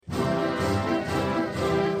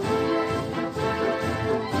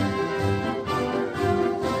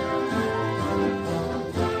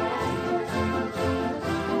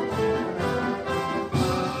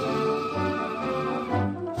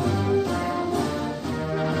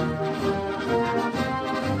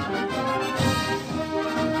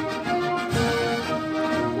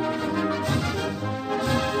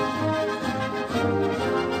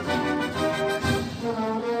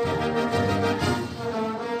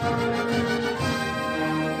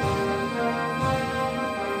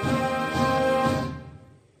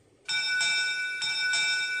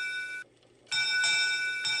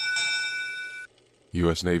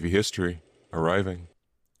U.S. Navy history arriving.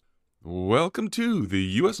 Welcome to the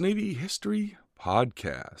U.S. Navy History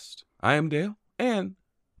Podcast. I am Dale, and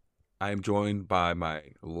I am joined by my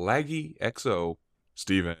laggy XO,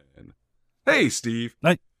 Steven. Hey, Steve.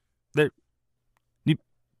 There.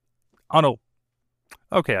 Oh no.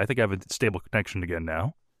 Okay, I think I have a stable connection again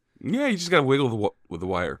now. Yeah, you just gotta wiggle with the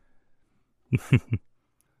wire.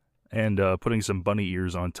 And putting some bunny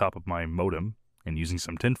ears on top of my modem and using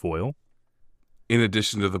some tinfoil. In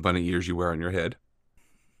addition to the bunny ears you wear on your head.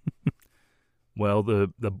 Well,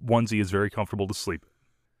 the onesie is very comfortable to sleep.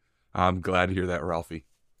 I'm glad to hear that, Ralphie.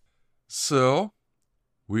 So,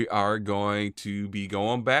 we are going to be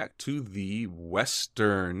going back to the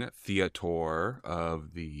Western Theator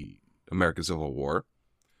of the American Civil War.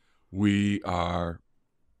 We are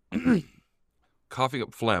coughing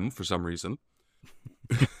up phlegm for some reason.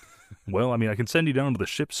 Well, I mean, I can send you down to the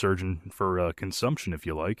ship surgeon for consumption if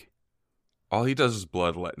you like. All he does is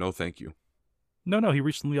bloodlet. No, thank you. No, he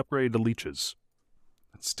recently upgraded to leeches.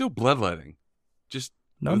 It's still bloodletting. Just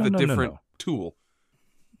No, with no, a no, different no. tool.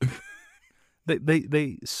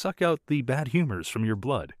 They suck out the bad humors from your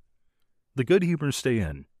blood. The good humors stay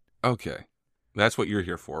in. Okay. That's what you're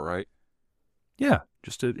here for, right? Yeah,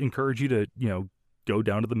 just to encourage you to, go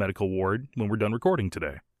down to the medical ward when we're done recording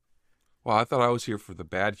today. Well, I thought I was here for the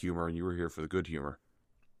bad humor and you were here for the good humor.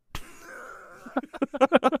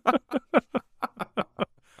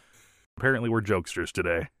 Apparently we're jokesters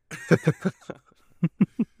today.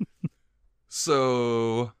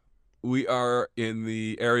 So, we are in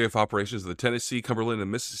the area of operations of the Tennessee, Cumberland,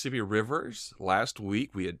 and Mississippi Rivers. Last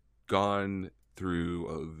week, we had gone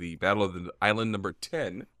through the Battle of the Island number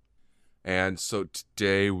 10. And so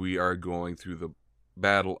today, we are going through the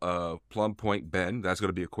Battle of Plum Point Bend. That's going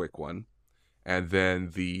to be a quick one. And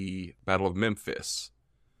then the Battle of Memphis.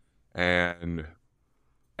 And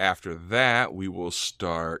after that, we will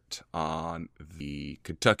start on the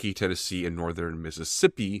Kentucky, Tennessee, and northern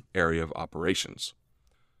Mississippi area of operations.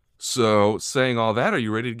 So, saying all that, are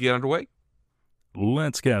you ready to get underway?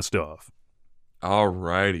 Let's cast off.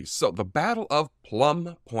 Alrighty. So, the Battle of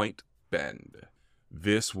Plum Point Bend.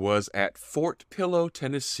 This was at Fort Pillow,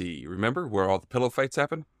 Tennessee. Remember where all the pillow fights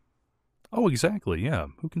happen? Oh, exactly, yeah.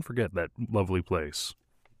 Who can forget that lovely place?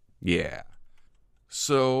 Yeah.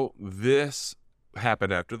 So, this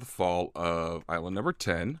happened after the fall of Island number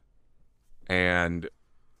 10 and,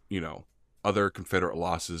 other Confederate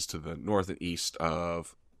losses to the north and east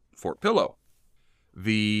of Fort Pillow.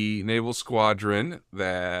 The naval squadron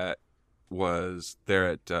that was there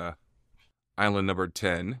at Island number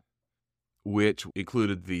 10, which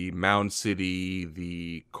included the Mound City,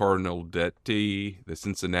 the Corneldetti, the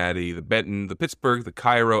Cincinnati, the Benton, the Pittsburgh, the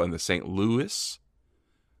Cairo, and the St. Louis,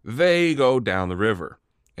 they go down the river.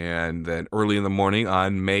 And then early in the morning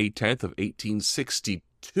on May 10th of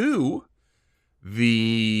 1862,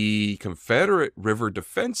 the Confederate River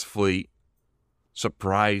Defense Fleet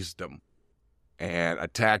surprised them and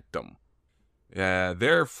attacked them.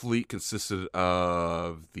 Their fleet consisted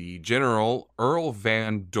of the General Earl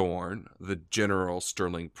Van Dorn, the General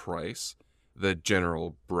Sterling Price, the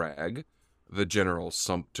General Bragg, the General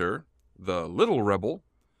Sumter, the Little Rebel,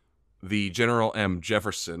 the General M.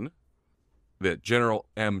 Jefferson, the General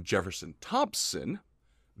M. Jefferson Thompson,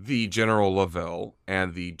 the General Lavelle,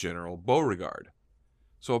 and the General Beauregard.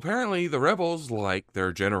 So apparently the rebels like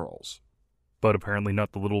their generals. But apparently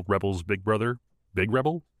not the little rebel's big brother, Big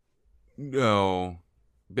Rebel? No,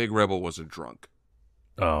 Big Rebel was a drunk.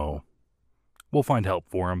 Oh. We'll find help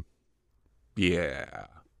for him. Yeah.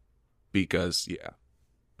 Because,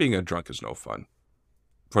 being a drunk is no fun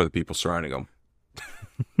for the people surrounding him.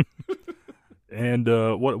 And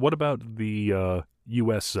what about the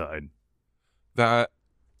U.S. side? That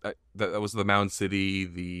was the Mound City,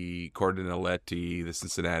 the Corneldetti, the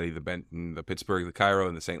Cincinnati, the Benton, the Pittsburgh, the Cairo,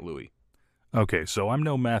 and the St. Louis. Okay, so I'm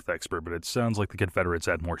no math expert, but it sounds like the Confederates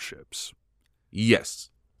had more ships. Yes.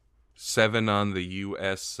 7 on the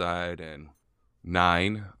U.S. side and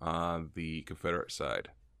 9 on the Confederate side.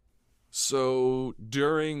 So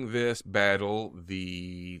during this battle,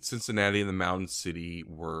 the Cincinnati and the Mound City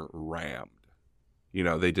were rammed.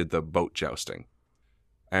 They did the boat jousting.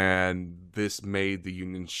 And this made the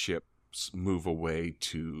Union ships move away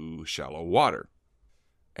to shallow water.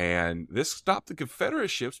 And this stopped the Confederate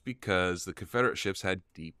ships because the Confederate ships had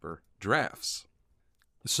deeper drafts.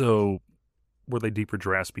 So, were they deeper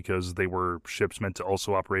drafts because they were ships meant to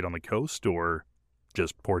also operate on the coast, or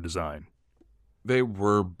just poor design? They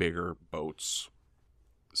were bigger boats.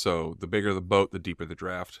 So, the bigger the boat, the deeper the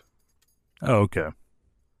draft. Oh, okay.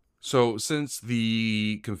 So since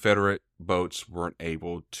the Confederate boats weren't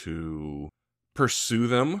able to pursue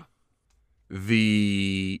them,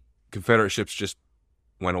 the Confederate ships just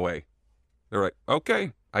went away. They're like,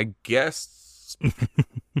 okay, I guess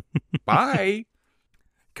bye.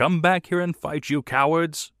 Come back here and fight, you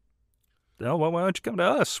cowards. No, well, why don't you come to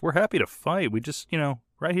us? We're happy to fight. We just,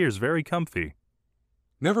 right here is very comfy.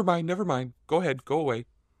 Never mind, never mind. Go ahead, go away.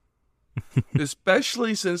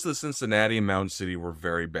 Especially since the Cincinnati and Mound City were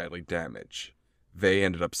very badly damaged. They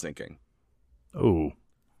ended up sinking. Oh.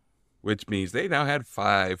 Which means they now had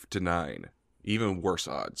 5-9. Even worse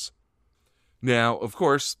odds. Now, of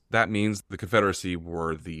course, that means the Confederacy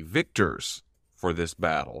were the victors for this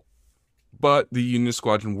battle. But the Union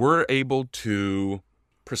squadron were able to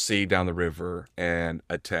proceed down the river and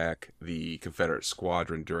attack the Confederate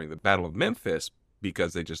squadron during the Battle of Memphis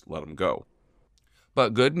because they just let them go.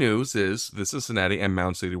 But good news is the Cincinnati and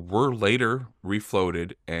Mound City were later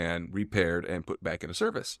refloated and repaired and put back into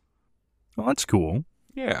service. Well, that's cool.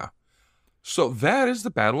 Yeah. So that is the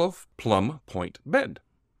Battle of Plum Point Bend.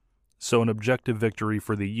 So an objective victory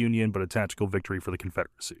for the Union, but a tactical victory for the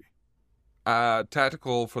Confederacy.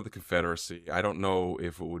 Tactical for the Confederacy. I don't know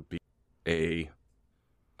if it would be a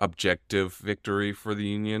objective victory for the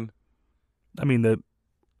Union. I mean,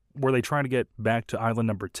 were they trying to get back to island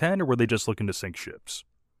number 10, or were they just looking to sink ships?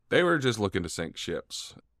 They were just looking to sink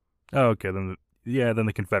ships. Oh, okay, then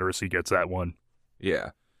the Confederacy gets that one. Yeah.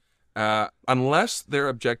 Unless their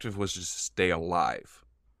objective was just to stay alive.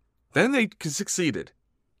 Then they succeeded.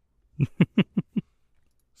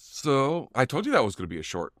 So, I told you that was going to be a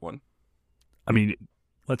short one. I mean,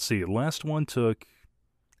 let's see. The last one took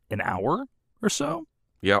an hour or so?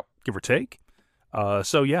 Yep. Give or take.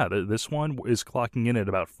 So, yeah, this one is clocking in at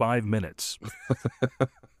about 5 minutes.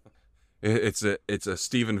 It's a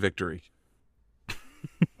Stephen victory.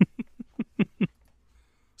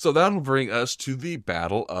 So that'll bring us to the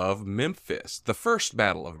Battle of Memphis. The first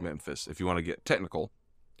Battle of Memphis, if you want to get technical.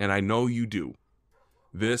 And I know you do.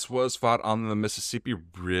 This was fought on the Mississippi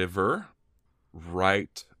River,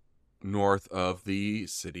 right north of the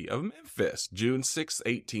city of Memphis, June 6,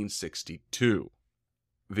 1862.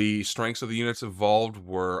 The strengths of the units involved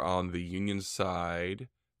were on the Union side,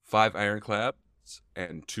 5 ironclads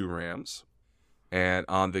and 2 rams. And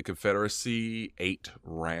on the Confederacy, 8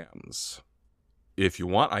 rams. If you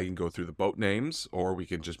want, I can go through the boat names, or we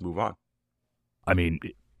can just move on. I mean,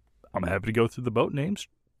 I'm happy to go through the boat names,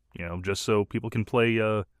 just so people can play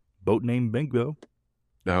boat name bingo.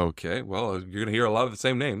 Okay, well, you're going to hear a lot of the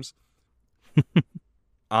same names.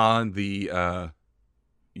 On the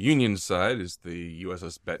Union side is the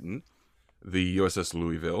USS Benton, the USS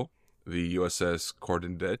Louisville, the USS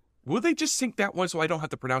Cordendet. Will they just sink that one so I don't have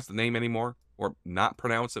to pronounce the name anymore, or not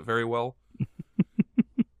pronounce it very well?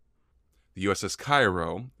 The USS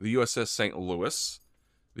Cairo, the USS St. Louis,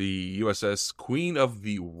 the USS Queen of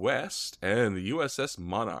the West, and the USS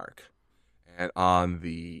Monarch. And on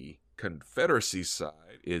the Confederacy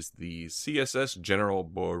side is the CSS General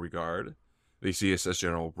Beauregard, the CSS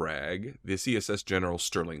General Bragg, the CSS General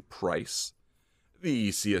Sterling Price,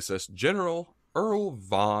 the CSS General Earl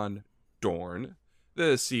Von Dorn,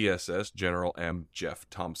 the CSS General M. Jeff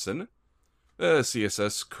Thompson, the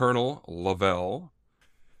CSS Colonel Lavelle,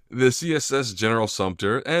 the CSS General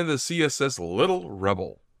Sumter, and the CSS Little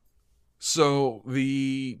Rebel. So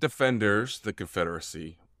the defenders, the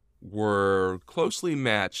Confederacy, were closely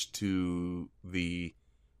matched to the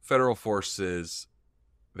Federal forces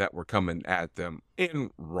that were coming at them in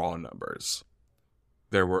raw numbers.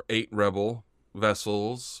 There were 8 rebel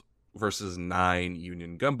vessels versus 9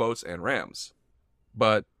 Union gunboats and rams.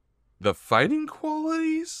 But the fighting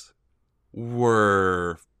qualities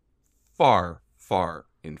were far, far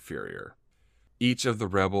inferior. Each of the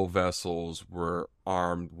rebel vessels were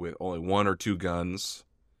armed with only 1 or 2 guns,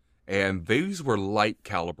 and these were light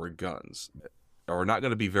caliber guns that are not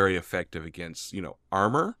going to be very effective against,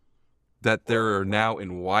 armor that they're now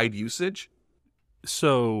in wide usage.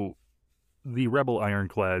 So the rebel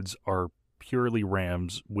ironclads are purely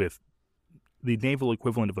rams with the naval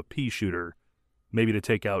equivalent of a pea shooter, maybe to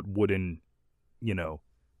take out wooden,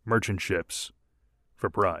 merchant ships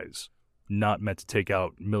for prize. Not meant to take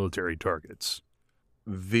out military targets.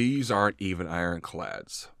 These aren't even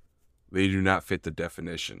ironclads. They do not fit the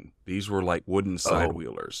definition. These were like wooden side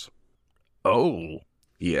wheelers. Oh.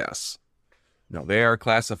 Yes. No, they are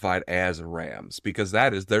classified as rams because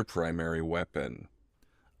that is their primary weapon.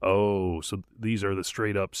 Oh, so these are the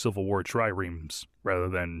straight up Civil War triremes rather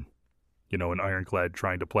than, an ironclad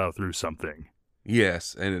trying to plow through something.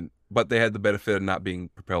 Yes, but they had the benefit of not being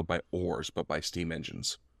propelled by oars, but by steam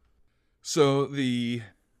engines. So the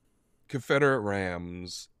Confederate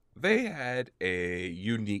rams, they had a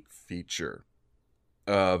unique feature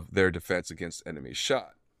of their defense against enemy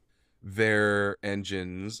shot. Their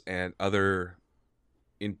engines and other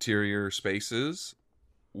interior spaces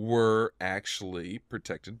were actually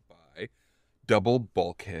protected by double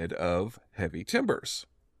bulkhead of heavy timbers.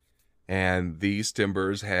 And these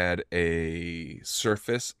timbers had a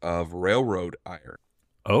surface of railroad iron.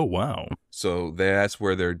 Oh, wow. So that's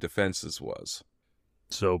where their defenses was.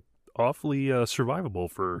 So awfully survivable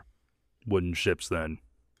for wooden ships then.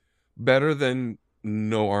 Better than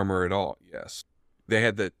no armor at all, yes. They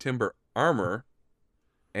had the timber armor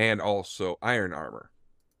and also iron armor.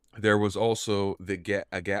 There was also a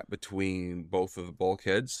gap between both of the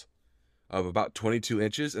bulkheads of about 22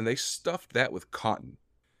 inches, and they stuffed that with cotton.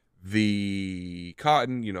 The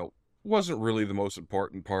cotton, wasn't really the most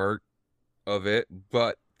important part of it,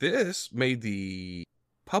 but this made the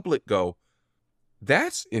public go,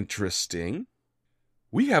 that's interesting.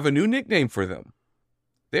 We have a new nickname for them.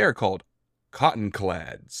 They are called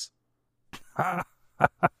cottonclads.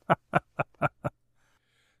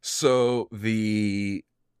 So the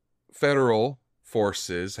federal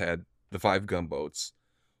forces had the 5 gunboats.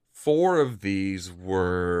 4 of these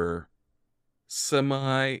were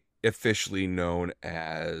semi-officially known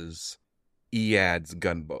as EADS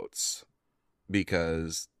gunboats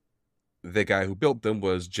because the guy who built them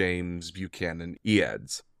was James Buchanan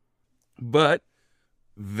EADS. But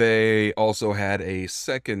they also had a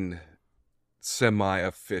second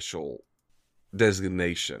semi-official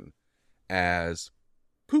designation as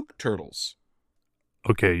pook turtles.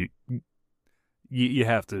 Okay, you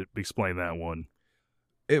have to explain that one.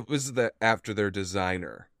 It was after their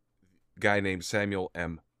designer, a guy named Samuel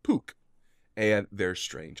M. Pook, and their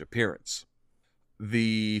strange appearance.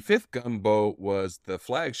 The 5th gunboat was the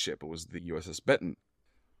flagship. It was the USS Benton.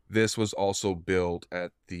 This was also built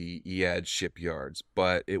at the EAD shipyards,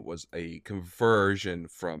 but it was a conversion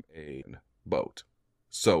from a boat.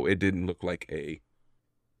 So it didn't look like a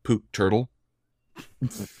pook turtle.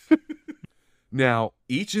 Now,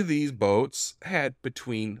 each of these boats had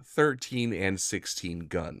between 13 and 16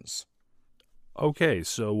 guns. Okay,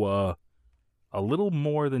 so a little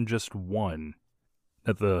more than just one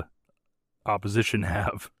that the opposition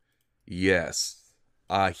have. Yes,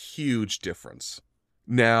 a huge difference.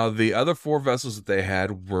 Now, the other 4 vessels that they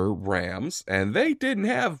had were rams, and they didn't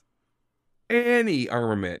have any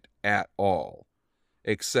armament at all,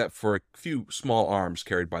 except for a few small arms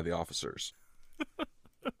carried by the officers.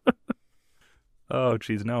 Oh,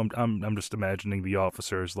 geez, now I'm just imagining the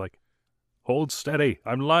officers like, hold steady,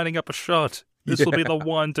 I'm lining up a shot. This will be the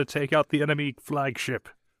one to take out the enemy flagship.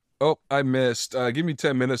 Oh, I missed. Give me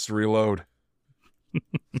 10 minutes to reload.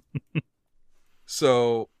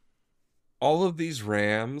 So, all of these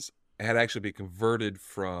rams had actually been converted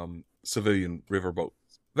from civilian riverboat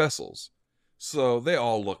vessels. So, they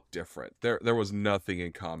all looked different. There was nothing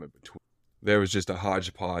in common between. There was just a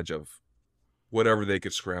hodgepodge of whatever they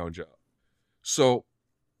could scrounge up. So,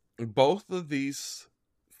 both of these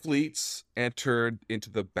fleets entered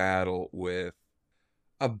into the battle with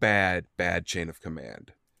a bad chain of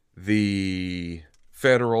command. The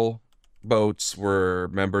federal boats were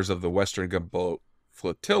members of the Western Gunboat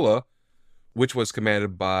Flotilla, which was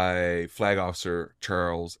commanded by Flag Officer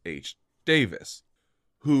Charles H. Davis,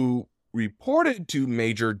 who reported to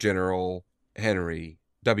Major General Henry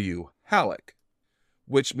W. Halleck,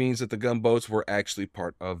 which means that the gunboats were actually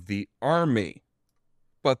part of the Army,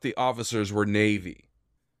 but the officers were Navy.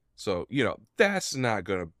 So, that's not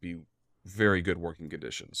going to be very good working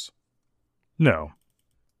conditions. No.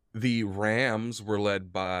 The Rams were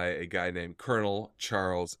led by a guy named Colonel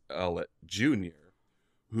Charles Ellet Jr.,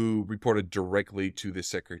 who reported directly to the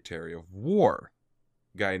Secretary of War,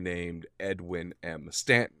 a guy named Edwin M.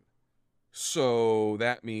 Stanton. So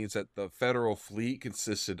that means that the federal fleet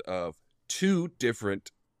consisted of 2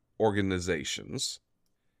 different organizations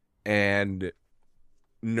and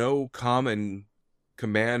no common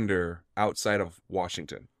commander outside of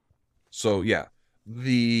Washington. So, yeah,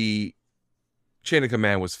 the chain of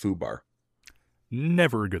command was FUBAR.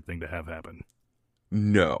 Never a good thing to have happen.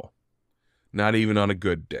 No, not even on a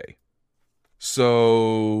good day.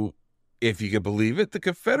 So, if you can believe it, the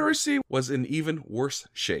Confederacy was in even worse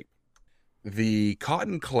shape. The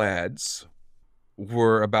Cottonclads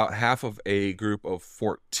were about half of a group of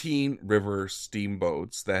 14 river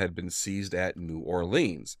steamboats that had been seized at New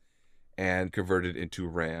Orleans and converted into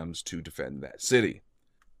rams to defend that city.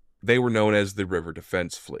 They were known as the River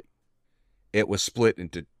Defense Fleet. It was split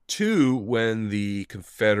into 2 when the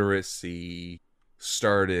Confederacy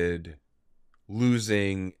started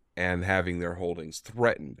losing and having their holdings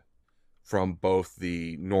threatened from both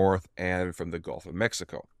the North and from the Gulf of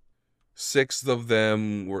Mexico. 6 of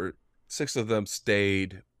them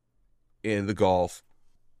stayed in the Gulf,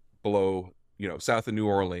 below, south of New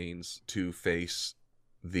Orleans to face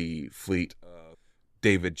the fleet of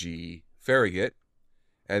David G. Farragut,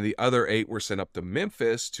 and the other 8 were sent up to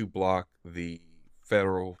Memphis to block the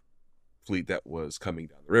Federal fleet that was coming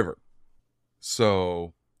down the river.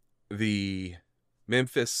 So the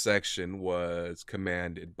Memphis section was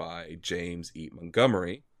commanded by James E.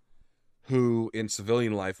 Montgomery, who in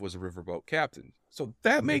civilian life was a riverboat captain. So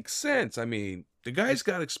that makes sense. I mean, the guy's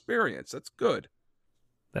got experience. That's good.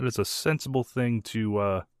 That is a sensible thing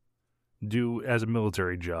to do as a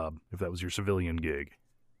military job, if that was your civilian gig.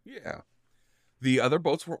 Yeah. The other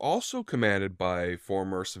boats were also commanded by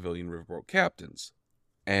former civilian riverboat captains.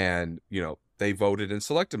 And, they voted and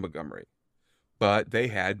selected Montgomery. But they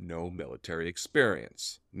had no military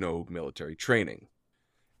experience, no military training.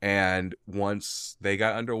 And once they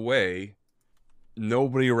got underway,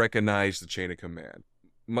 nobody recognized the chain of command.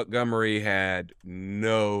 Montgomery had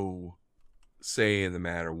no say in the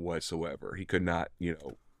matter whatsoever. He could not,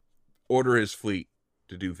 order his fleet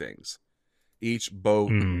to do things. Each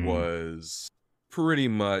boat was pretty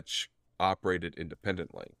much operated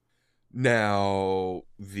independently. Now,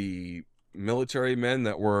 the military men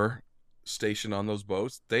that were stationed on those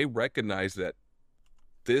boats, they recognized that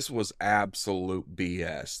this was absolute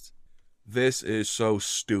BS. This is so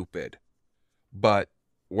stupid. But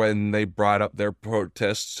when they brought up their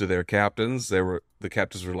protests to their captains, the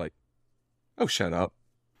captains were like, "Oh, shut up.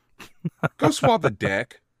 Go swab the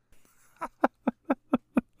deck."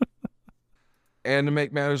 And to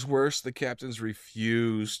make matters worse, the captains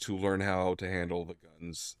refused to learn how to handle the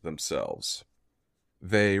guns themselves.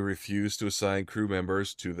 They refused to assign crew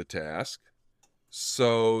members to the task,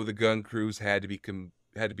 so the gun crews had to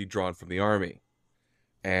be drawn from the Army,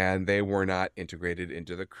 and they were not integrated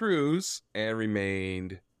into the crews and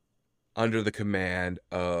remained under the command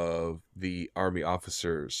of the Army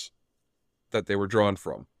officers that they were drawn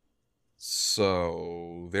from.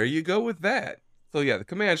 So there you go with that. So yeah, the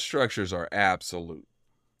command structures are absolute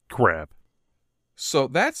crap. So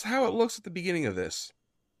that's how it looks at the beginning of this.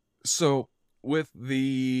 So with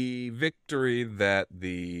the victory that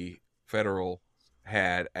the Federal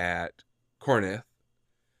had at Corinth,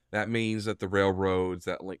 that means that the railroads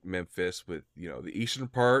that link Memphis with, the eastern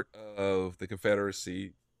part of the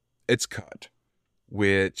Confederacy, it's cut,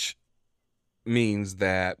 which means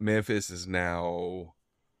that Memphis is now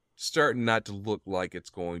starting not to look like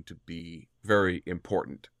it's going to be very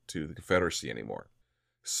important to the Confederacy anymore.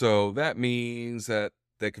 So that means that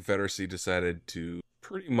the Confederacy decided to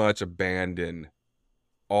pretty much abandon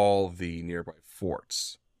all the nearby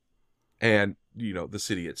forts and, the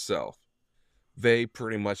city itself. They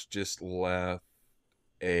pretty much just left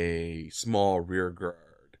a small rear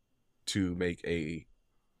guard to make a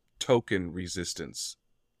token resistance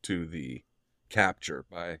to the capture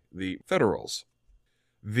by the Federals.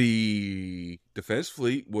 The defense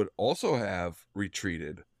fleet would also have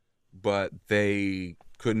retreated, but they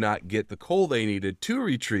could not get the coal they needed to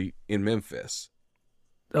retreat in Memphis.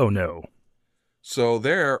 Oh, no. So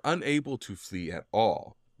they're unable to flee at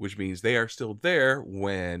all, which means they are still there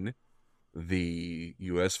when the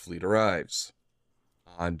U.S. fleet arrives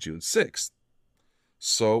on June 6th.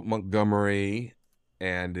 So Montgomery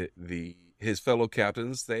and his fellow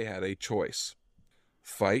captains, they had a choice: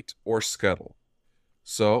 fight or scuttle.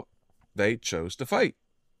 So they chose to fight,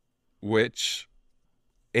 which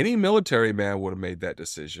any military man would have made that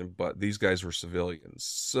decision, but these guys were civilians.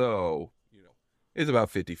 So, it's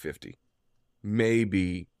about 50-50,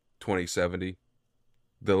 maybe 20-70.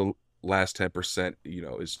 The last 10%,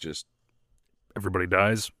 is just... Everybody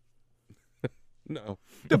dies? No.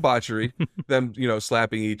 Debauchery. Them,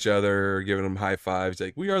 slapping each other, giving them high fives,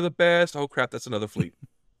 like, "We are the best." Oh, crap, that's another fleet.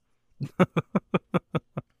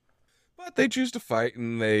 But they choose to fight,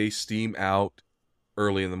 and they steam out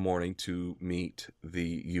early in the morning to meet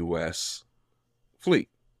the U.S. fleet.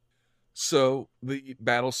 So the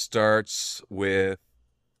battle starts with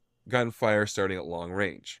gunfire starting at long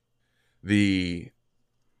range. The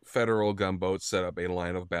Federal gunboats set up a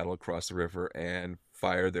line of battle across the river and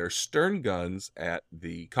fire their stern guns at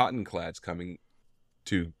the cottonclads coming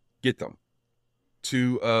to get them.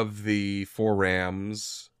 2 of the 4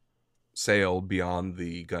 rams sailed beyond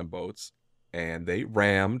the gunboats, and they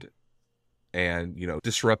rammed and,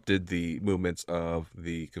 disrupted the movements of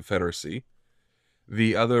the Confederacy.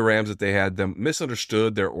 The other rams that they had, them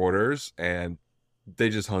misunderstood their orders, and they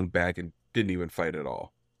just hung back and didn't even fight at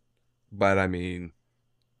all. But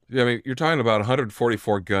you're talking about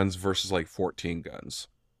 144 guns versus like 14 guns.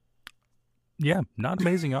 Yeah, not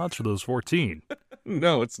amazing odds for those 14.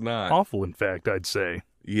 No, it's not. Awful, in fact, I'd say.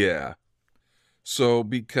 Yeah. So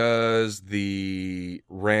because the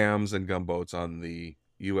rams and gunboats on the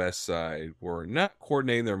U.S. side were not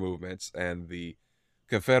coordinating their movements, and the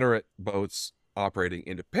Confederate boats operating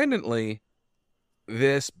independently,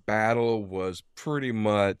 this battle was pretty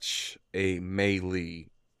much a melee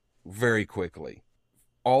very quickly.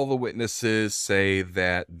 All the witnesses say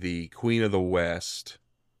that the Queen of the West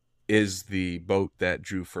is the boat that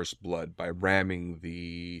drew first blood by ramming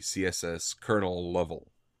the CSS Colonel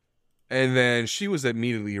Lovell. And then she was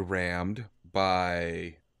immediately rammed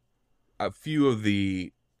by a few of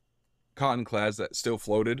the cottonclads that still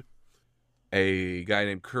floated. A guy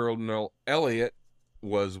named Colonel Elliott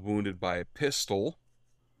was wounded by a pistol.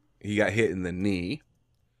 He got hit in the knee,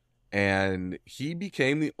 and he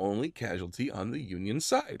became the only casualty on the Union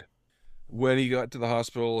side. When he got to the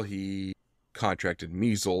hospital, he contracted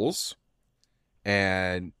measles,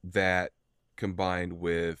 and that combined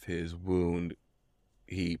with his wound,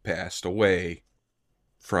 he passed away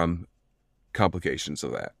from complications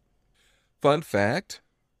of that. Fun fact,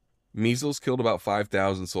 measles killed about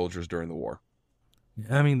 5,000 soldiers during the war.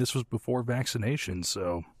 I mean, this was before vaccination,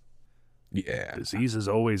 so Yeah. disease is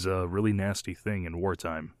always a really nasty thing in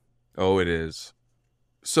wartime. Oh, it is.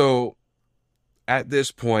 So, at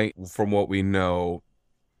this point, from what we know,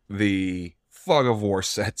 the fog of war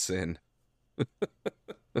sets in.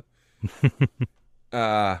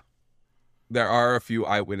 There are a few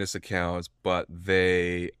eyewitness accounts, but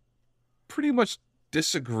they pretty much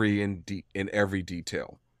disagree in every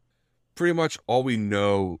detail. Pretty much all we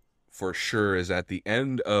know for sure is at the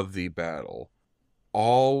end of the battle,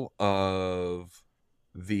 all of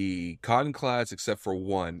the cottonclads except for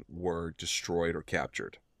one were destroyed or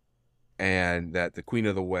captured, and that the Queen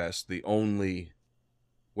of the West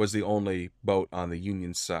was the only boat on the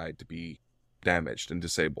Union side to be damaged and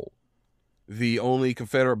disabled. The only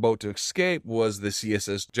Confederate boat to escape was the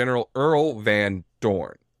CSS General Earl Van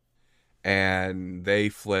Dorn, and they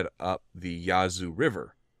fled up the Yazoo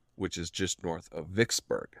River, which is just north of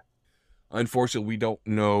Vicksburg. Unfortunately, we don't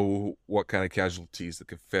know what kind of casualties the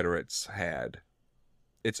Confederates had.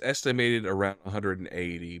 It's estimated around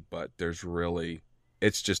 180, but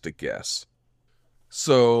it's just a guess.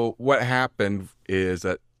 So what happened is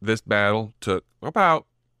that this battle took about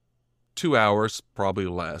 2 hours, probably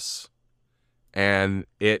less, and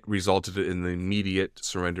it resulted in the immediate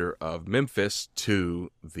surrender of Memphis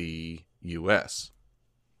to the U.S.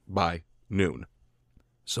 by noon.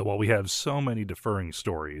 So while we have so many differing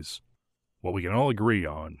stories, what we can all agree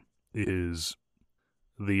on is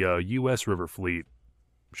the U.S. River Fleet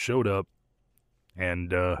showed up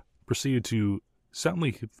and proceeded to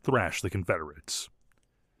soundly thrash the Confederates.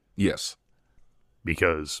 Yes.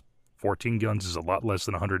 Because 14 guns is a lot less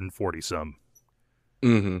than 140 some.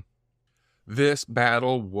 Mm-hmm. This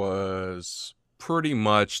battle was pretty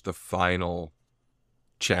much the final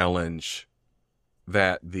challenge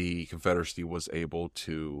that the Confederacy was able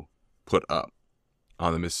to put up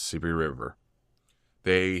on the Mississippi River.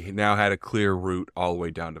 They now had a clear route all the way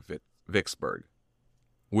down to Vicksburg,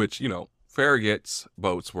 which, Farragut's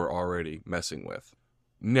boats were already messing with.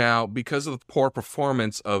 Now, because of the poor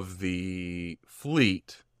performance of the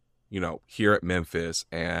fleet, here at Memphis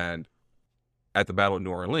and at the Battle of New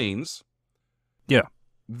Orleans,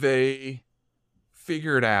 they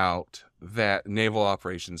figured out that naval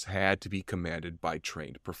operations had to be commanded by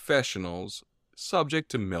trained professionals subject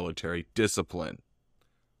to military discipline.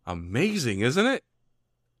 Amazing, isn't it?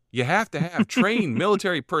 You have to have trained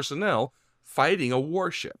military personnel fighting a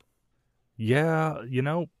warship. Yeah,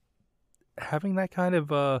 having that kind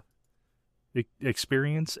of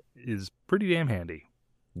experience is pretty damn handy.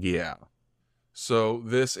 Yeah. So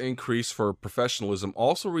this increase for professionalism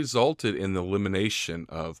also resulted in the elimination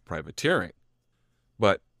of privateering.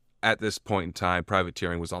 But at this point in time,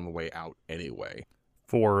 privateering was on the way out anyway.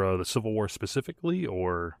 For the Civil War specifically,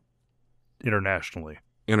 or internationally?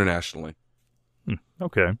 Internationally.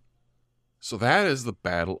 Okay. So that is the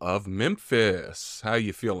Battle of Memphis. How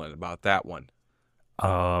you feeling about that one?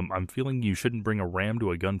 I'm feeling you shouldn't bring a ram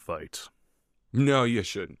to a gunfight. No, you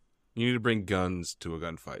shouldn't. You need to bring guns to a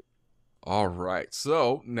gunfight. All right.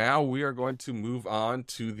 So now we are going to move on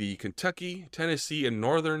to the Kentucky, Tennessee, and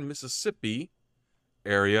northern Mississippi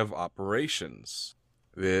area of operations.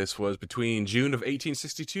 This was between June of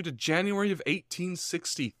 1862 to January of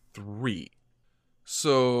 1863.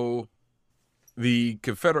 So the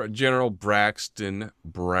Confederate General Braxton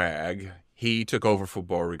Bragg, he took over for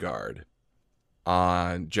Beauregard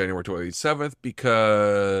on January 27th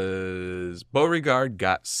because Beauregard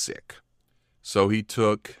got sick. So he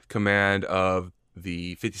took command of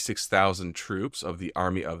the 56,000 troops of the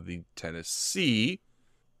Army of the Tennessee,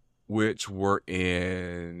 which were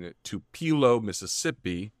in Tupelo,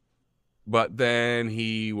 Mississippi. But then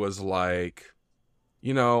he was like,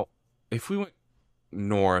 you know, if we went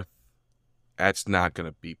north, that's not going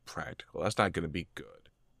to be practical. That's not going to be good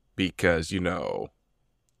because,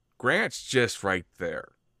 Grant's just right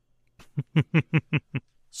there.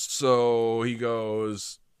 So he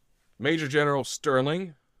goes, Major General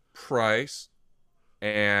Sterling, Price,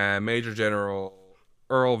 and Major General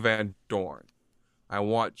Earl Van Dorn. I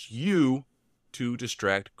want you to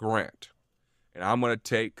distract Grant. And I'm going to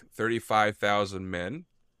take 35,000 men.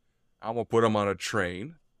 I'm going to put them on a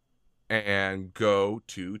train and go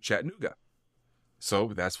to Chattanooga. So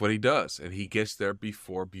that's what he does. And he gets there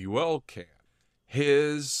before Buell can.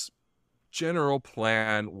 His general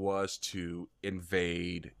plan was to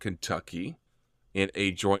invade Kentucky in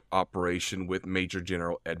a joint operation with Major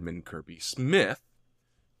General Edmund Kirby Smith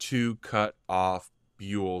to cut off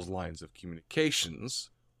Buell's lines of communications,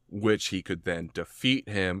 which he could then defeat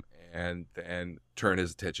him and then turn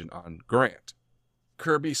his attention on Grant.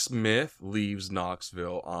 Kirby Smith leaves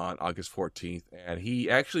Knoxville on August 14th, and he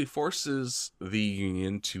actually forces the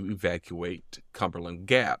Union to evacuate Cumberland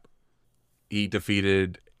Gap. He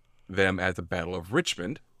defeated them at the Battle of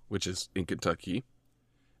Richmond, which is in Kentucky,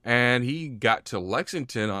 and he got to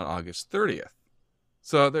Lexington on August 30th.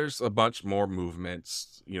 So there's a bunch more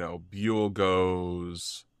movements. Buell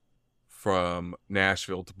goes from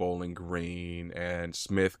Nashville to Bowling Green, and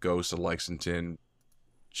Smith goes to Lexington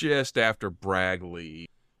just after Bragg leaves.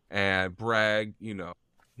 And Bragg,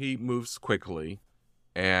 he moves quickly,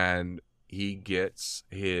 and he gets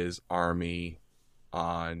his army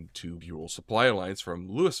onto Buell's supply lines from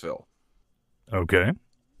Louisville. Okay.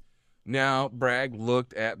 Now, Bragg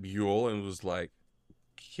looked at Buell and was like,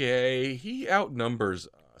 okay, he outnumbers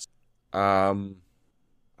us.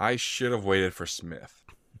 I should have waited for Smith.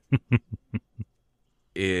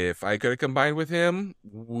 If I could have combined with him,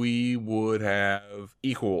 we would have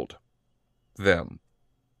equaled them.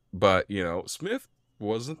 But, Smith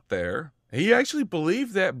wasn't there. He actually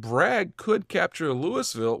believed that Bragg could capture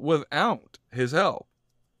Louisville without his help.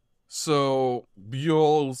 So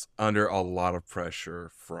Buell's under a lot of pressure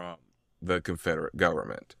from the Confederate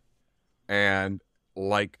government. And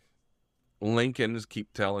like Lincoln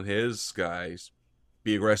keep telling his guys,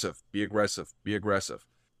 be aggressive, be aggressive, be aggressive.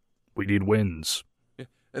 We need wins.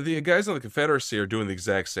 And the guys on the Confederacy are doing the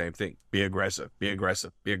exact same thing. Be aggressive, be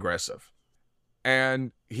aggressive, be aggressive.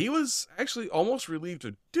 And he was actually almost relieved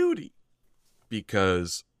of duty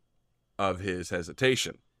because of his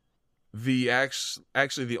hesitation.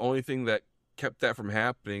 Actually, the only thing that kept that from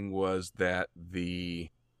happening was that the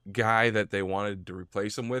guy that they wanted to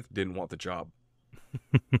replace him with didn't want the job.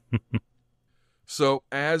 So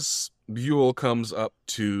as Buell comes up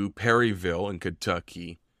to Perryville in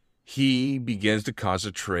Kentucky, he begins to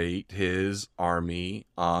concentrate his army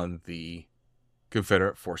on the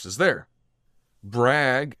Confederate forces there.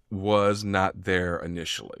 Bragg was not there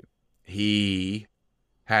initially. He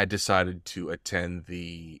had decided to attend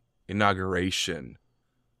the inauguration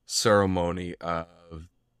ceremony of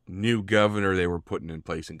new governor they were putting in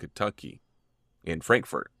place in Kentucky, in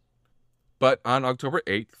Frankfort. But on October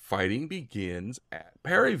 8th, fighting begins at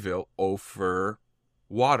Perryville over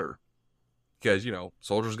water. Because,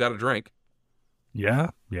 soldiers got to drink. Yeah,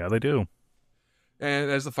 they do.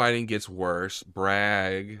 And as the fighting gets worse,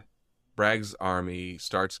 Bragg's army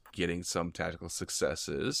starts getting some tactical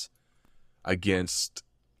successes against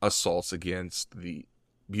assaults against the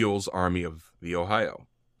Buell's army of the Ohio.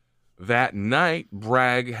 That night,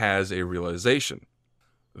 Bragg has a realization.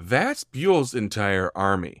 That's Buell's entire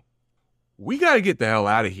army. We got to get the hell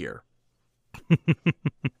out of here.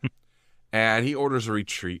 And he orders a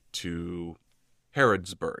retreat to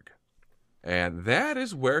Harrodsburg. And that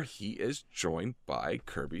is where he is joined by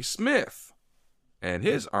Kirby Smith and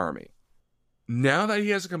his army. Now that he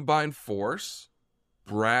has a combined force,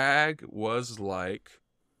 Bragg was like,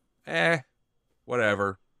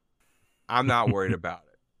 whatever. I'm not worried about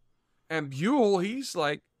it. And Buell, he's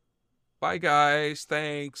like, bye guys,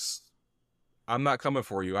 thanks. I'm not coming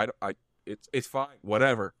for you. It's fine,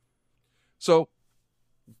 whatever. So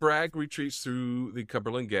Bragg retreats through the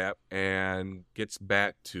Cumberland Gap and gets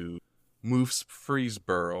back to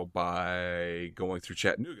Murfreesboro by going through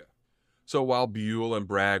Chattanooga. So while Buell and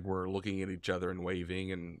Bragg were looking at each other and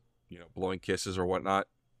waving and, blowing kisses or whatnot,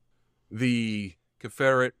 the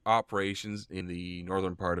Confederate operations in the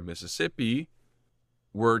northern part of Mississippi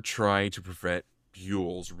were trying to prevent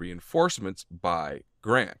Buell's reinforcements by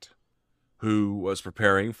Grant, who was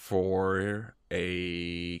preparing for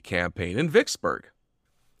a campaign in Vicksburg.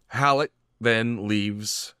 Halleck then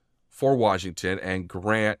leaves for Washington, and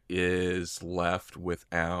Grant is left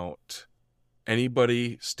without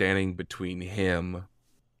anybody standing between him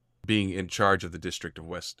being in charge of the District of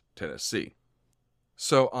West Tennessee.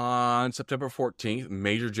 So on September 14th,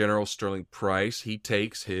 Major General Sterling Price, he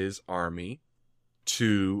takes his army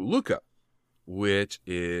to Lucca, which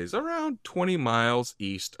is around 20 miles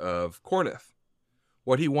east of Corinth.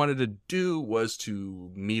 What he wanted to do was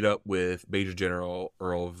to meet up with Major General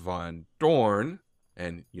Earl von Dorn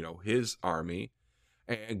and, his army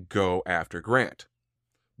and go after Grant.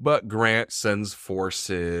 But Grant sends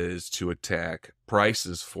forces to attack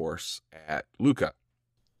Price's force at Lucca.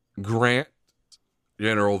 Grant,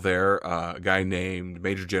 general there, a guy named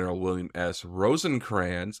Major General William S.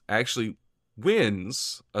 Rosecrans, actually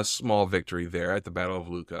wins a small victory there at the Battle of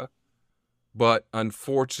Lucca. But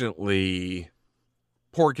unfortunately,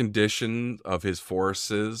 poor condition of his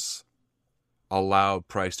forces allowed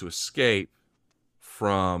Price to escape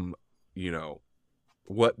from,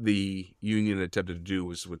 what the Union attempted to do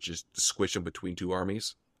was just squish him between two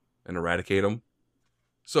armies and eradicate him.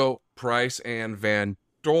 So Price and Van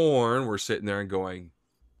Dorn were sitting there and going,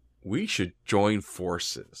 we should join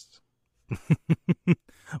forces.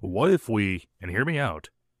 What if we, and hear me out,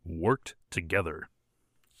 worked together?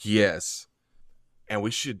 Yes. And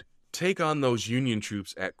we should take on those Union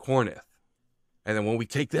troops at Corinth. And then when we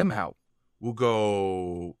take them out, we'll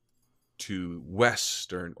go to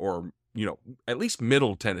western or, at least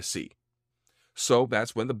middle Tennessee. So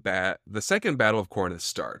that's when the Second Battle of Corinth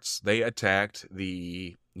starts. They attacked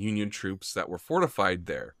the Union troops that were fortified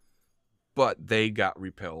there, but they got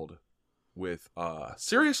repelled with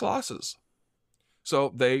serious losses.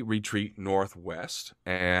 So they retreat northwest,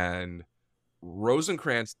 and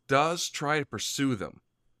Rosecrans does try to pursue them,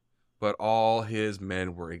 but all his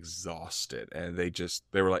men were exhausted, and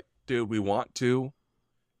they were like, dude, we want to,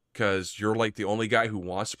 because you're like the only guy who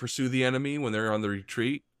wants to pursue the enemy when they're on the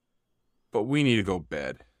retreat, but we need to go to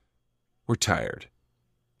bed. We're tired.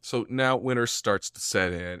 So now winter starts to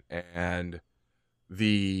set in, and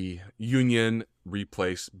the Union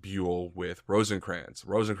replaced Buell with Rosecrans.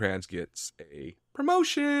 Rosecrans gets a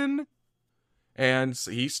promotion, and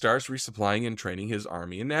he starts resupplying and training his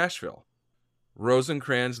army in Nashville.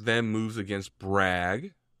 Rosecrans then moves against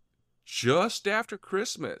Bragg just after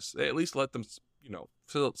Christmas. They at least let them,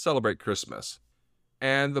 celebrate Christmas.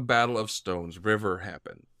 And the Battle of Stones River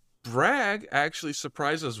happened. Bragg actually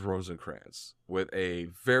surprises Rosecrans with a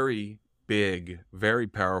very big, very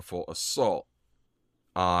powerful assault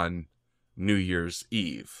on New Year's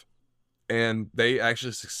Eve. And they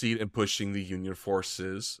actually succeed in pushing the Union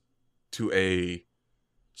forces to a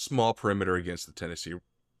small perimeter against the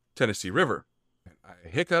Tennessee River. I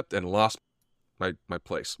hiccuped and lost my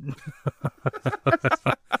place.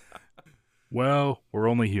 Well, we're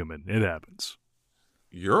only human. It happens.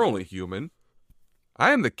 You're only human.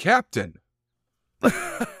 I am the captain.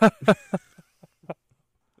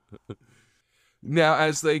 Now,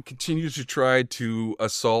 as they continued to try to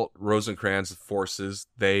assault Rosecrans' forces,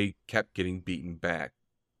 they kept getting beaten back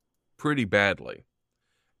pretty badly.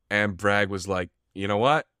 And Bragg was like, you know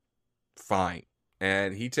what? Fine.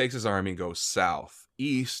 And he takes his army and goes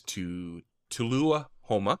southeast to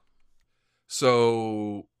Tullahoma.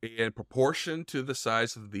 So, in proportion to the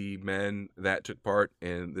size of the men that took part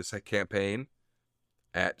in this campaign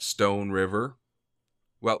at Stone River,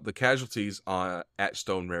 well, the casualties at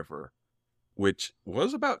Stone River, which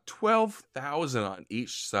was about 12,000 on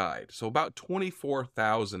each side, so about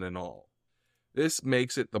 24,000 in all. This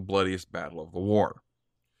makes it the bloodiest battle of the war.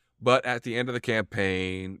 But at the end of the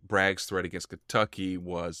campaign, Bragg's threat against Kentucky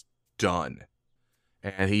was done.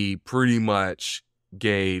 And he pretty much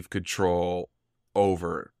gave control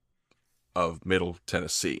over of Middle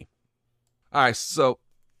Tennessee. All right, so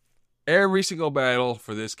every single battle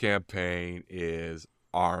for this campaign is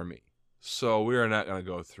Army. So we are not going to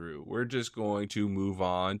go through. We're just going to move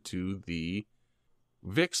on to the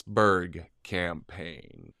Vicksburg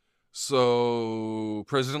campaign. So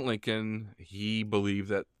President Lincoln, he believed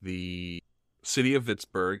that the city of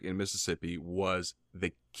Vicksburg in Mississippi was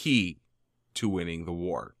the key to winning the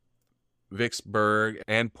war. Vicksburg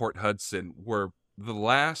and Port Hudson were the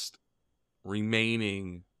last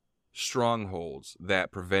remaining strongholds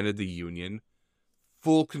that prevented the Union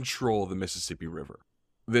full control of the Mississippi River.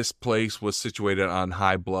 This place was situated on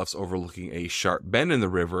high bluffs overlooking a sharp bend in the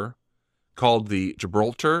river called the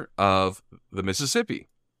Gibraltar of the Mississippi.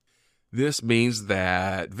 This means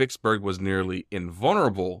that Vicksburg was nearly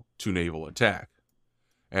invulnerable to naval attack.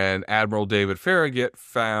 And Admiral David Farragut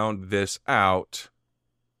found this out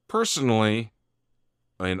personally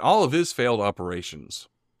in all of his failed operations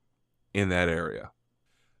in that area.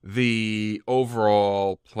 The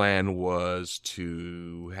overall plan was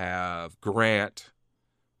to have Grant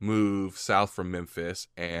move south from Memphis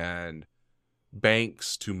and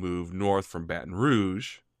Banks to move north from Baton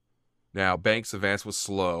Rouge, Now, Banks' advance was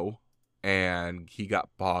slow, and he got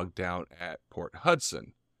bogged down at Port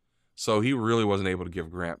Hudson, so he really wasn't able to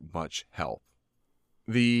give Grant much help.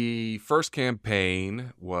 The first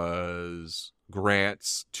campaign was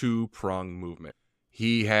Grant's two-pronged movement.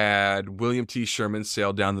 He had William T. Sherman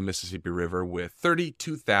sail down the Mississippi River with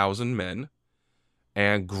 32,000 men,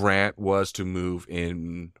 and Grant was to move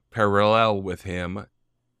in parallel with him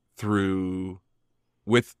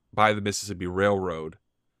by the Mississippi Railroad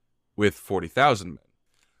with 40,000 men.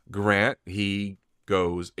 Grant, he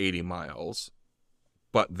goes 80 miles,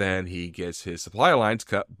 but then he gets his supply lines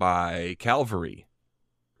cut by cavalry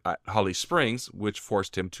at Holly Springs, which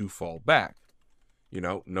forced him to fall back.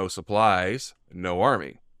 No supplies, no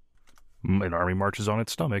army. An army marches on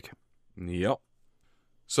its stomach. Yep.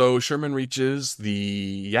 So Sherman reaches the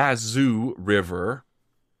Yazoo River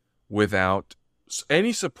without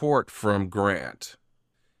any support from Grant.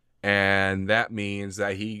 And that means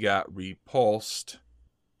that he got repulsed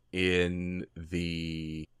in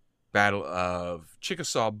the Battle of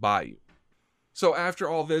Chickasaw Bayou. So after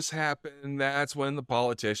all this happened, that's when the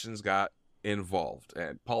politicians got involved.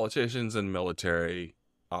 And politicians and military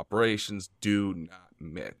operations do not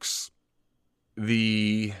mix.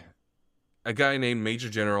 A guy named Major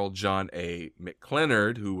General John A.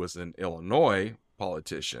 McClernand, who was an Illinois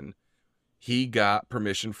politician, he got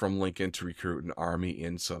permission from Lincoln to recruit an army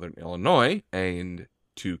in southern Illinois and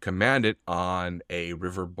to command it on a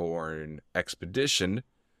riverborne expedition,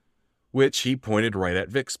 which he pointed right at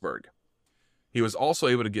Vicksburg. He was also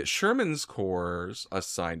able to get Sherman's corps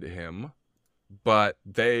assigned to him, but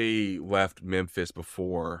they left Memphis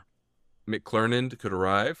before McClernand could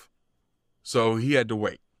arrive, so he had to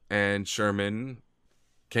wait. And Sherman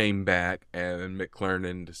came back, and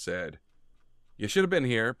McClernand said, "You should have been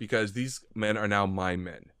here because these men are now my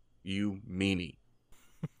men, you meanie."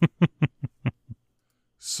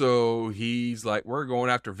 So he's like, "We're going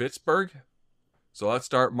after Vicksburg, so let's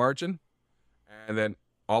start marching." And then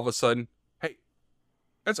all of a sudden, "Hey,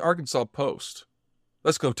 that's Arkansas Post.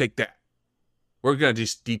 Let's go take that. We're going to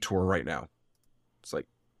just detour right now." It's like,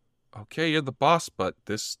 okay, you're the boss, but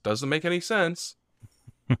this doesn't make any sense.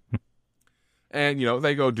 And,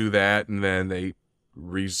 they go do that, and then they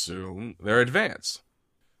resume their advance.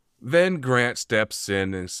 Then Grant steps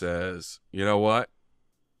in and says, "You know what?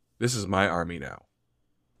 This is my army now.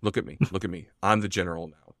 Look at me. Look at me. I'm the general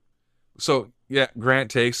now." So, yeah, Grant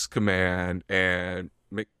takes command, and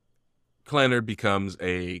McClernand becomes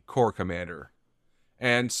a corps commander.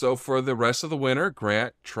 And so for the rest of the winter,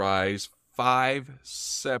 Grant tries 5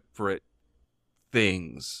 separate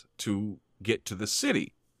things to get to the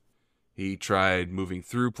city. He tried moving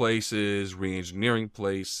through places, re-engineering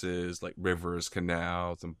places like rivers,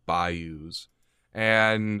 canals, and bayous,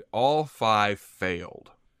 and all 5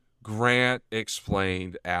 failed. Grant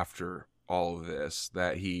explained after all of this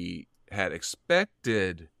that he had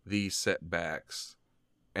expected these setbacks,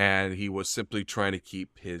 and he was simply trying to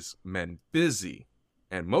keep his men busy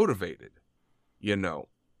and motivated.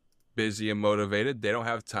 Busy and motivated, they don't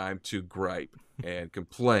have time to gripe and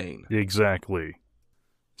complain. Exactly.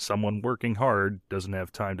 Someone working hard doesn't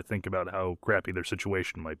have time to think about how crappy their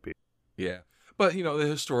situation might be. Yeah. But, the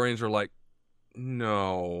historians are like,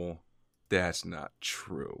 no, that's not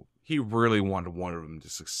true. He really wanted one of them to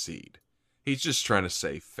succeed. He's just trying to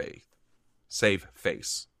save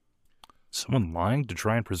face. Someone lying to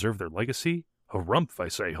try and preserve their legacy? Harumph, I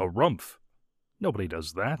say, harumph. Nobody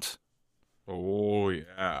does that. Oh,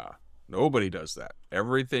 yeah. Nobody does that.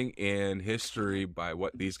 Everything in history by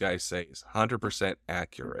what these guys say is 100%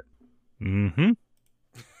 accurate. Mm-hmm.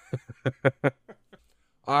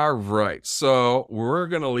 All right. So we're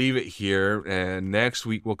going to leave it here. And next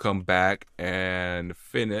week we'll come back and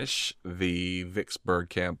finish the Vicksburg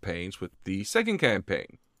campaigns with the second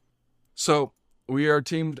campaign. So we are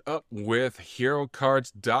teamed up with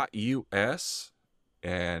HeroCards.us,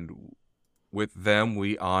 and with them,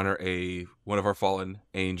 we honor one of our fallen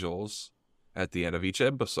angels at the end of each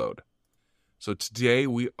episode. So today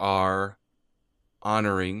we are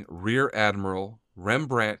honoring Rear Admiral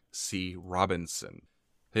Rembrandt C. Robinson.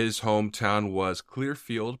 His hometown was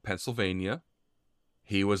Clearfield, Pennsylvania.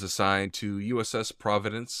 He was assigned to USS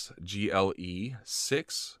Providence GLE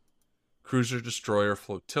 6, Cruiser Destroyer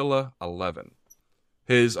Flotilla 11.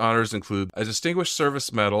 His honors include a Distinguished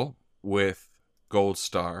Service Medal with Gold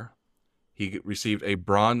Star. He received a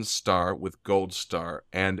Bronze Star with Gold Star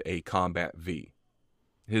and a Combat V.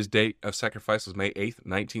 His date of sacrifice was May 8th,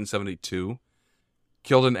 1972.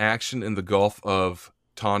 Killed in action in the Gulf of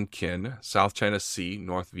Tonkin, South China Sea,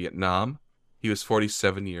 North Vietnam. He was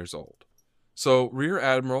 47 years old. So Rear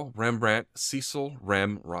Admiral Rembrandt Cecil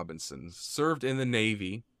Rem Robinson served in the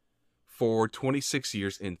Navy for 26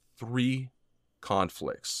 years in 3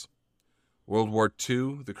 conflicts: World War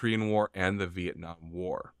II, the Korean War, and the Vietnam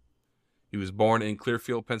War. He was born in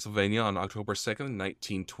Clearfield, Pennsylvania on October 2nd,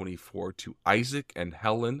 1924, to Isaac and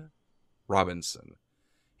Helen Robinson.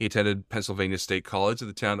 He attended Pennsylvania State College at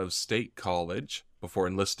the town of State College before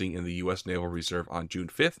enlisting in the U.S. Naval Reserve on June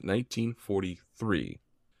 5th, 1943.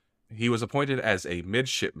 He was appointed as a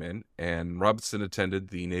midshipman, and Robinson attended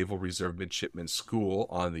the Naval Reserve Midshipman School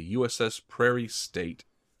on the USS Prairie State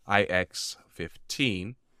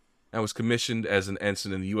IX-15, and was commissioned as an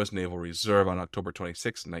ensign in the U.S. Naval Reserve on October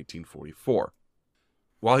 26, 1944.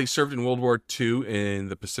 While he served in World War II in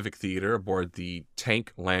the Pacific Theater aboard the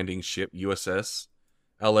tank landing ship USS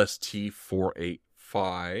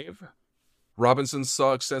LST-485, Robinson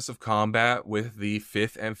saw extensive combat with the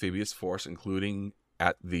 5th Amphibious Force, including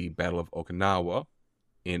at the Battle of Okinawa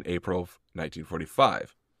in April of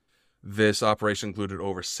 1945. This operation included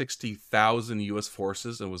over 60,000 U.S.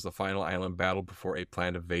 forces and was the final island battle before a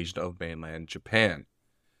planned invasion of mainland Japan.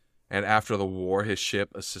 And after the war, his ship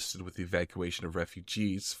assisted with the evacuation of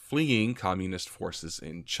refugees fleeing communist forces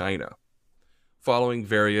in China. Following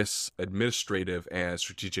various administrative and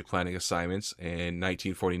strategic planning assignments in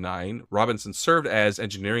 1949, Robinson served as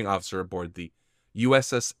engineering officer aboard the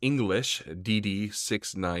USS English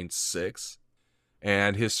DD-696,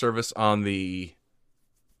 and his service on the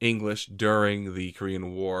English during the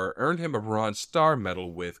Korean War earned him a Bronze Star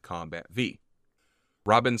Medal with Combat V.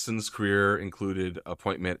 Robinson's career included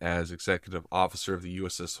appointment as executive officer of the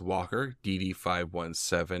USS Walker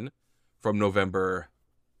DD-517 from November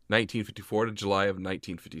 1954 to July of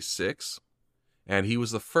 1956, and he was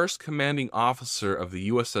the first commanding officer of the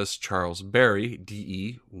USS Charles Berry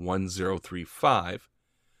DE-1035,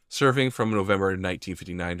 serving from November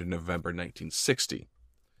 1959 to November 1960.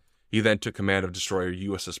 He then took command of destroyer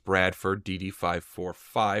USS Bradford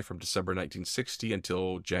DD-545 from December 1960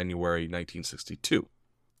 until January 1962.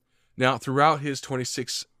 Now, throughout his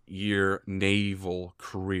 26-year naval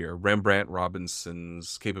career, Rembrandt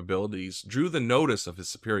Robinson's capabilities drew the notice of his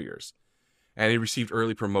superiors, and he received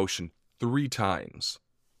early promotion 3 times.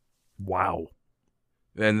 Wow.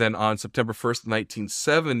 And then on September 1st,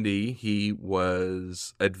 1970, he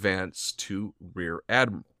was advanced to Rear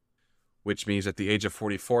Admiral, which means at the age of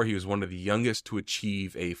 44, he was one of the youngest to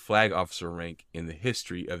achieve a flag officer rank in the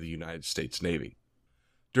history of the United States Navy.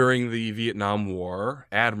 During the Vietnam War,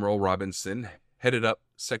 Admiral Robinson headed up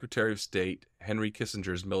Secretary of State Henry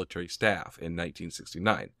Kissinger's military staff in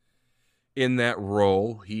 1969. In that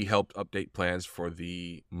role, he helped update plans for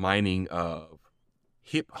the mining of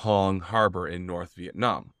Hip Hong Harbor in North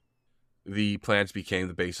Vietnam. The plans became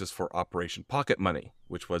the basis for Operation Pocket Money,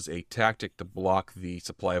 which was a tactic to block the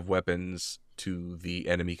supply of weapons to the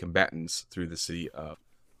enemy combatants through the city of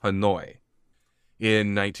Hanoi.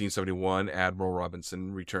 In 1971, Admiral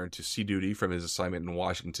Robinson returned to sea duty from his assignment in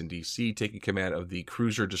Washington, D.C., taking command of the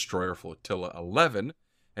Cruiser-Destroyer Flotilla 11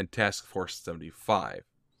 and Task Force 75.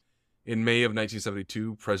 In May of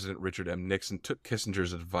 1972, President Richard M. Nixon took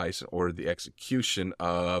Kissinger's advice and ordered the execution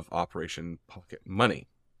of Operation Pocket Money.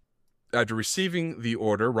 After receiving the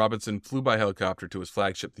order, Robinson flew by helicopter to his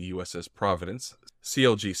flagship, the USS Providence,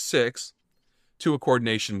 CLG-6, to a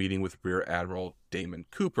coordination meeting with Rear Admiral Damon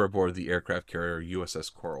Cooper aboard the aircraft carrier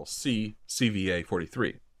USS Coral Sea,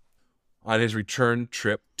 CVA-43. On his return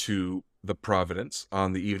trip to the Providence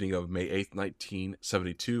on the evening of May 8,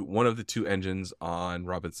 1972, one of the 2 engines on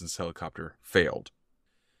Robinson's helicopter failed.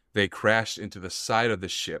 They crashed into the side of the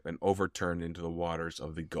ship and overturned into the waters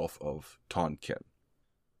of the Gulf of Tonkin.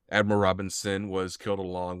 Admiral Robinson was killed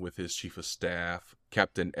along with his chief of staff,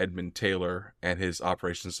 Captain Edmund Taylor, and his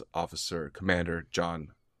operations officer, Commander John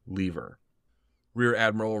Lever. Rear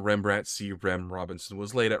Admiral Rembrandt C. Rem Robinson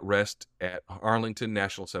was laid at rest at Arlington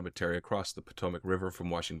National Cemetery across the Potomac River from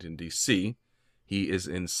Washington, D.C. He is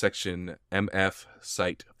in Section MF,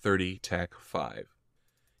 Site 30, TAC 5.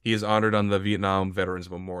 He is honored on the Vietnam Veterans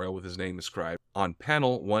Memorial with his name inscribed on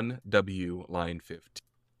Panel 1W, Line 15.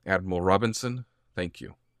 Admiral Robinson, thank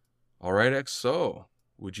you. All right, XO,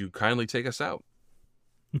 would you kindly take us out?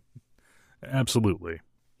 Absolutely.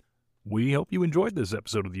 We hope you enjoyed this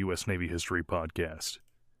episode of the U.S. Navy History Podcast.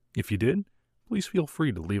 If you did, please feel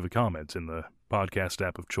free to leave a comment in the podcast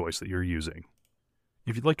app of choice that you're using.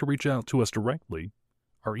 If you'd like to reach out to us directly,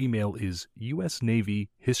 our email is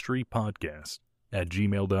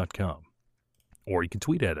usnavyhistorypodcast@gmail.com. Or you can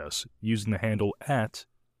tweet at us using the handle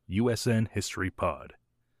 @USNHistoryPod.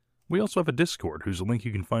 We also have a Discord whose link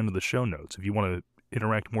you can find in the show notes if you want to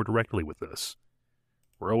interact more directly with us.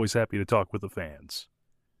 We're always happy to talk with the fans.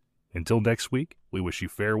 Until next week, we wish you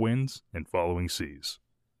fair winds and following seas.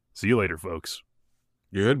 See you later, folks.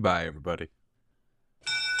 Goodbye, everybody.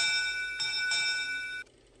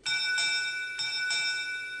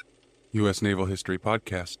 U.S. Naval History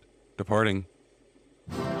Podcast, departing